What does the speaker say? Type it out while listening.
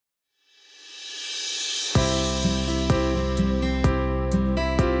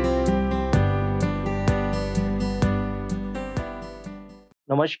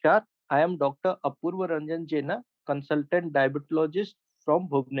Namaskar, I am Dr. Apurva Ranjan Jena, consultant diabetologist from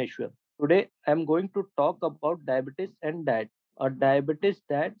Bhubaneswar. Today I am going to talk about diabetes and diet. A diabetes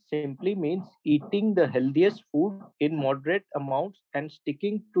diet simply means eating the healthiest food in moderate amounts and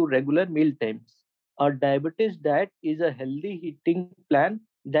sticking to regular meal times. A diabetes diet is a healthy eating plan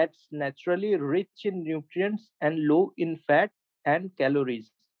that's naturally rich in nutrients and low in fat and calories.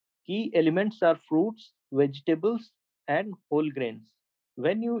 Key elements are fruits, vegetables, and whole grains.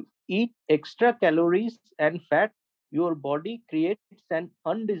 When you eat extra calories and fat, your body creates an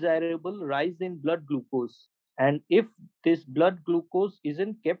undesirable rise in blood glucose. And if this blood glucose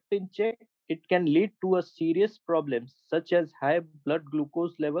isn't kept in check, it can lead to a serious problems such as high blood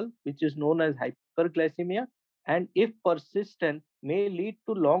glucose level, which is known as hyperglycemia, and if persistent, may lead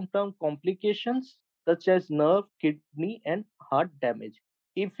to long-term complications such as nerve, kidney, and heart damage.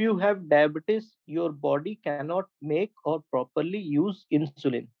 If you have diabetes, your body cannot make or properly use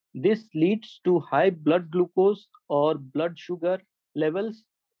insulin. This leads to high blood glucose or blood sugar levels.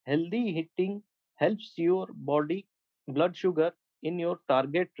 Healthy eating helps your body blood sugar in your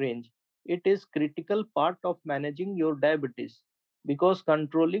target range. It is critical part of managing your diabetes because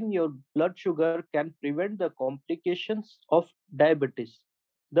controlling your blood sugar can prevent the complications of diabetes.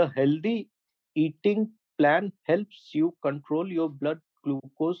 The healthy eating plan helps you control your blood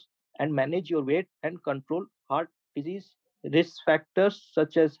glucose and manage your weight and control heart disease risk factors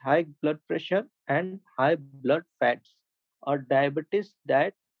such as high blood pressure and high blood fats. A diabetes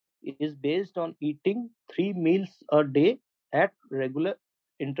diet is based on eating 3 meals a day at regular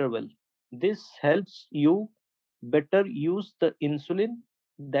interval. This helps you better use the insulin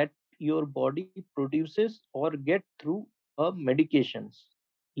that your body produces or get through medications.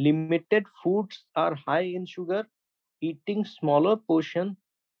 Limited foods are high in sugar. Eating smaller portions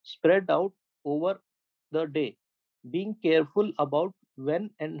spread out over the day. Being careful about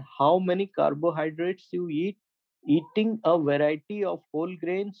when and how many carbohydrates you eat. Eating a variety of whole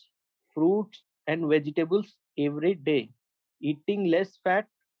grains, fruits, and vegetables every day. Eating less fat,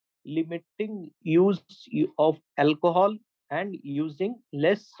 limiting use of alcohol, and using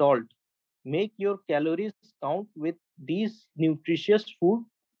less salt. Make your calories count with these nutritious food.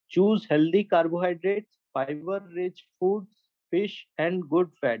 Choose healthy carbohydrates, fiber-rich foods, fish, and good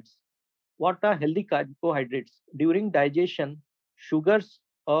fats. What are healthy carbohydrates? During digestion, sugars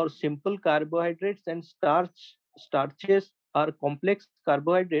or simple carbohydrates and starches are complex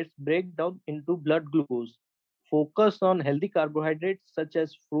carbohydrates break down into blood glucose. Focus on healthy carbohydrates such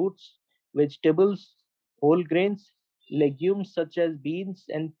as fruits, vegetables, whole grains, legumes such as beans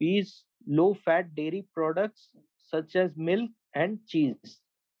and peas, low fat dairy products such as milk and cheese.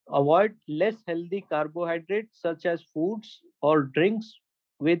 Avoid less healthy carbohydrates such as foods or drinks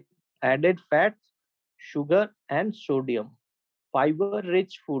with added fats, sugar, and sodium. Fiber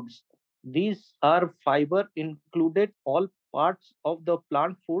rich foods. These are fiber included all parts of the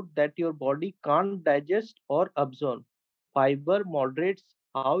plant food that your body can't digest or absorb. Fiber moderates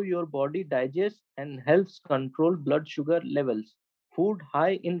how your body digests and helps control blood sugar levels. Food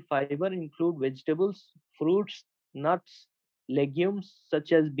high in fiber include vegetables, fruits, nuts, legumes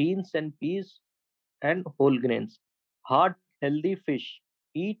such as beans and peas, and whole grains. Heart healthy fish.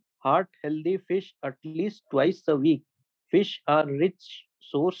 Eat heart healthy fish at least twice a week. Fish are rich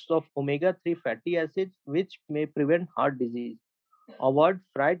source of omega-3 fatty acids which may prevent heart disease. Avoid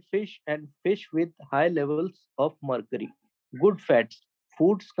fried fish and fish with high levels of mercury. Good fats.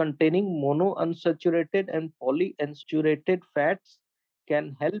 Foods containing monounsaturated and polyunsaturated fats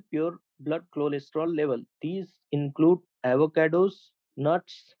can help your blood cholesterol level. These include avocados,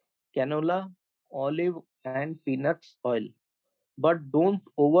 nuts, canola, olive, and peanuts oil. But don't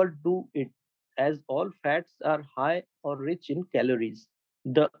overdo it, as all fats are high or rich in calories.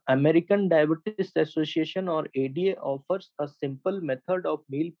 The American Diabetes Association or ADA offers a simple method of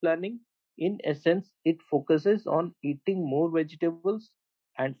meal planning. In essence, it focuses on eating more vegetables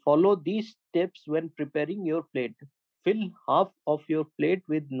and follow these steps when preparing your plate. Fill half of your plate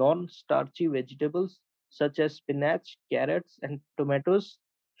with non starchy vegetables such as spinach, carrots, and tomatoes.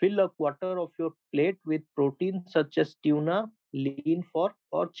 Fill a quarter of your plate with protein such as tuna, lean pork,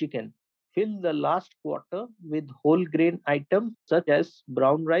 or chicken. Fill the last quarter with whole grain items such as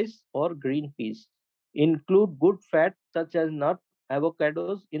brown rice or green peas. Include good fats such as nuts,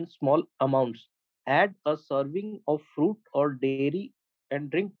 avocados in small amounts. Add a serving of fruit or dairy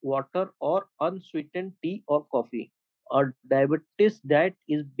and drink water or unsweetened tea or coffee. A diabetes diet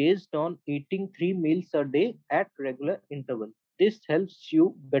is based on eating 3 meals a day at regular intervals. This helps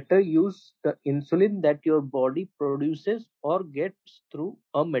you better use the insulin that your body produces or gets through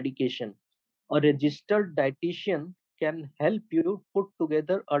a medication. A registered dietitian can help you put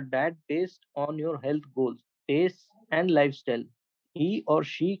together a diet based on your health goals, tastes, and lifestyle. He or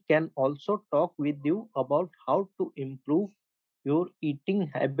she can also talk with you about how to improve your eating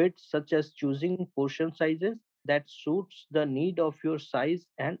habits, such as choosing portion sizes that suits the need of your size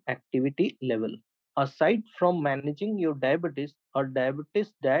and activity level. Aside from managing your diabetes, a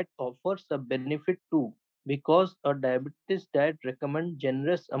diabetes diet offers a benefit too, because a diabetes diet recommends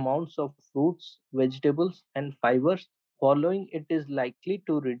generous amounts of fruits, vegetables, and fibers. Following it is likely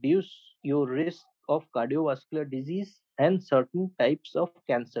to reduce your risk of cardiovascular disease and certain types of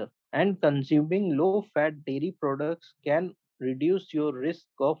cancer. And consuming low fat dairy products can reduce your risk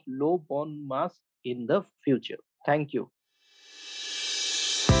of low bone mass in the future. Thank you.